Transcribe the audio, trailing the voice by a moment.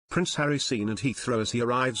Prince Harry seen at Heathrow as he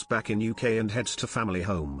arrives back in UK and heads to family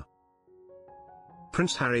home.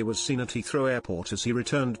 Prince Harry was seen at Heathrow Airport as he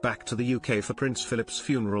returned back to the UK for Prince Philip's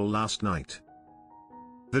funeral last night.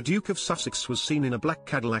 The Duke of Sussex was seen in a black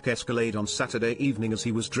Cadillac Escalade on Saturday evening as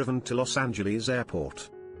he was driven to Los Angeles Airport.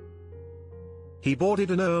 He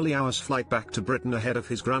boarded an early hours flight back to Britain ahead of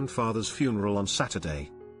his grandfather's funeral on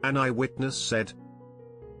Saturday, an eyewitness said.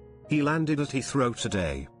 He landed at Heathrow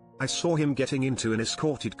today. I saw him getting into an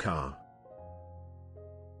escorted car.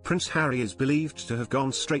 Prince Harry is believed to have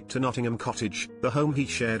gone straight to Nottingham Cottage, the home he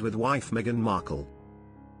shared with wife Meghan Markle.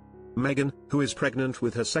 Meghan, who is pregnant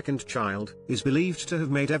with her second child, is believed to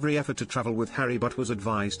have made every effort to travel with Harry but was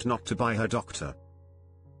advised not to by her doctor.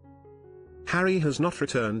 Harry has not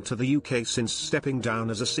returned to the UK since stepping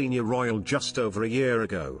down as a senior royal just over a year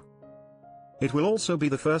ago. It will also be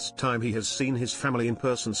the first time he has seen his family in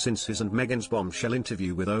person since his and Meghan's bombshell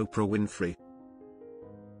interview with Oprah Winfrey,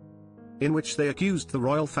 in which they accused the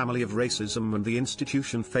royal family of racism and the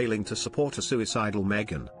institution failing to support a suicidal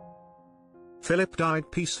Meghan. Philip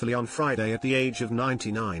died peacefully on Friday at the age of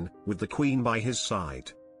 99, with the Queen by his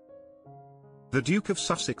side. The Duke of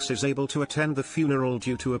Sussex is able to attend the funeral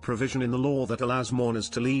due to a provision in the law that allows mourners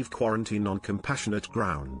to leave quarantine on compassionate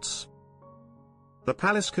grounds. The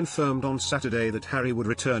palace confirmed on Saturday that Harry would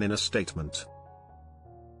return in a statement.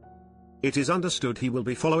 It is understood he will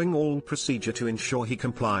be following all procedure to ensure he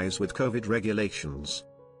complies with COVID regulations.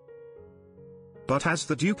 But as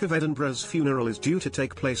the Duke of Edinburgh's funeral is due to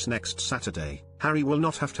take place next Saturday, Harry will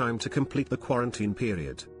not have time to complete the quarantine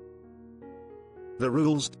period. The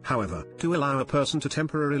rules, however, do allow a person to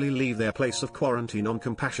temporarily leave their place of quarantine on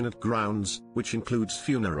compassionate grounds, which includes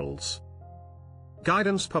funerals.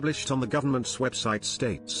 Guidance published on the government's website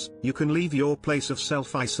states, you can leave your place of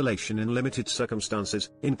self-isolation in limited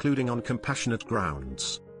circumstances, including on compassionate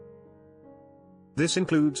grounds. This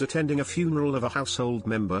includes attending a funeral of a household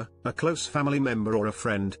member, a close family member or a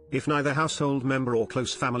friend, if neither household member or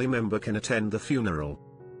close family member can attend the funeral.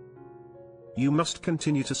 You must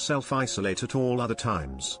continue to self-isolate at all other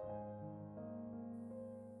times.